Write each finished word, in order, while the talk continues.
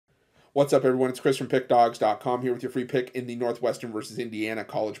What's up, everyone? It's Chris from Pickdawgz.com here with your free pick in the Northwestern versus Indiana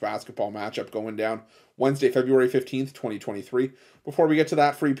college basketball matchup going down Wednesday, February 15th, 2023. Before we get to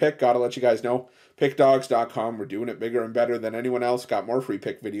that free pick, gotta let you guys know, Pickdawgz.com, we're doing it bigger and better than anyone else. Got more free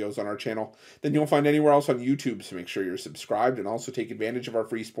pick videos on our channel than you'll find anywhere else on YouTube, so make sure you're subscribed and also take advantage of our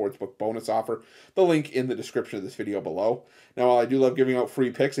free Sportsbook bonus offer. The link in the description of this video below. Now, while I do love giving out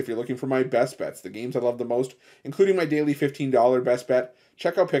free picks, if you're looking for my best bets, the games I love the most, including my daily $15 best bet,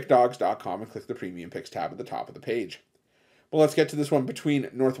 check out Pickdawgz.com and click the Premium Picks tab at the top of the page. Well, let's get to this one between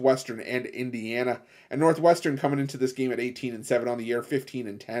Northwestern and Indiana. And Northwestern coming into this game at 18-7 on the year,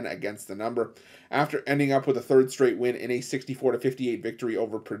 15-10 against the number, after ending up with a third straight win in a 64-58 victory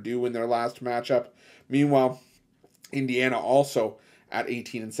over Purdue in their last matchup. Meanwhile, Indiana also at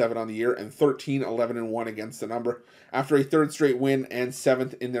 18-7 on the year and 13-11-1 against the number, after a third straight win and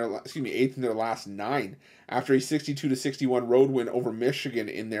eighth in their last 9, after a 62-61 road win over Michigan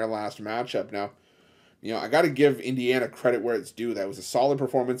in their last matchup. Now, I got to give Indiana credit where it's due. That was a solid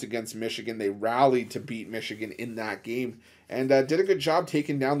performance against Michigan. They rallied to beat Michigan in that game and did a good job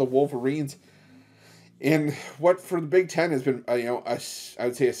taking down the Wolverines in what for the Big Ten has been, I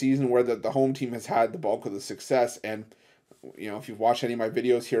would say a season where the home team has had the bulk of the success. And if you've watched any of my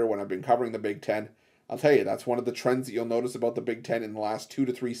videos here when I've been covering the Big Ten, I'll tell you, that's one of the trends that you'll notice about the Big Ten in the last 2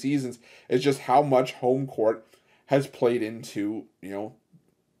 to 3 seasons is just how much home court has played into,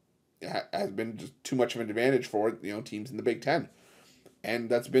 has been just too much of an advantage for, teams in the Big Ten. And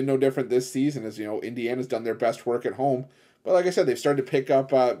that's been no different this season as, Indiana's done their best work at home. But like I said, they've started to pick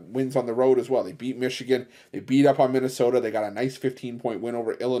up wins on the road as well. They beat Michigan. They beat up on Minnesota. They got a nice 15-point win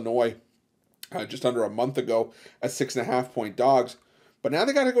over Illinois just under a month ago as 6.5-point dogs. But now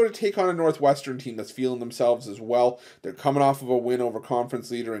they got to go to take on a Northwestern team that's feeling themselves as well. They're coming off of a win over conference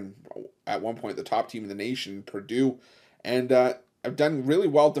leader and at one point the top team in the nation, Purdue. And have done really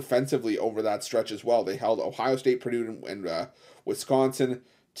well defensively over that stretch as well. They held Ohio State, Purdue, and Wisconsin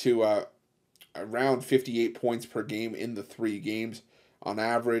to around 58 points per game in the 3 games on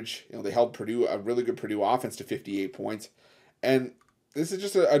average. They held a really good Purdue offense to 58 points. And this is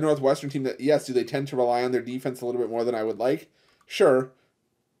just a Northwestern team that, yes, do they tend to rely on their defense a little bit more than I would like? Sure.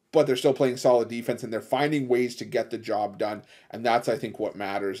 But they're still playing solid defense, and they're finding ways to get the job done. And that's, I think, what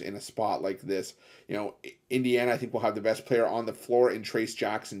matters in a spot like this. Indiana, I think, will have the best player on the floor in Trace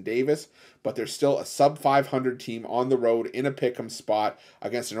Jackson Davis, but they're still a sub-500 team on the road in a pick'em spot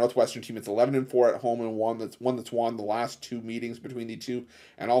against a Northwestern team. It's 11-4 at home and one that's won the last 2 meetings between the two.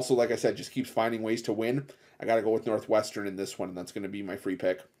 And also, like I said, just keeps finding ways to win. I got to go with Northwestern in this one, and that's going to be my free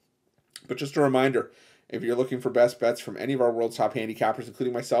pick. But just a reminder, if you're looking for best bets from any of our world's top handicappers,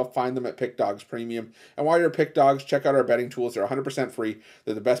 including myself, find them at Pick Dawgz Premium. And while you're at Pick Dawgz, check out our betting tools. They're 100% free.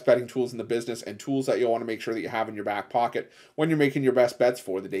 They're the best betting tools in the business and tools that you'll want to make sure that you have in your back pocket when you're making your best bets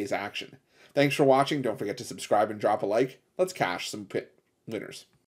for the day's action. Thanks for watching. Don't forget to subscribe and drop a like. Let's cash some winners.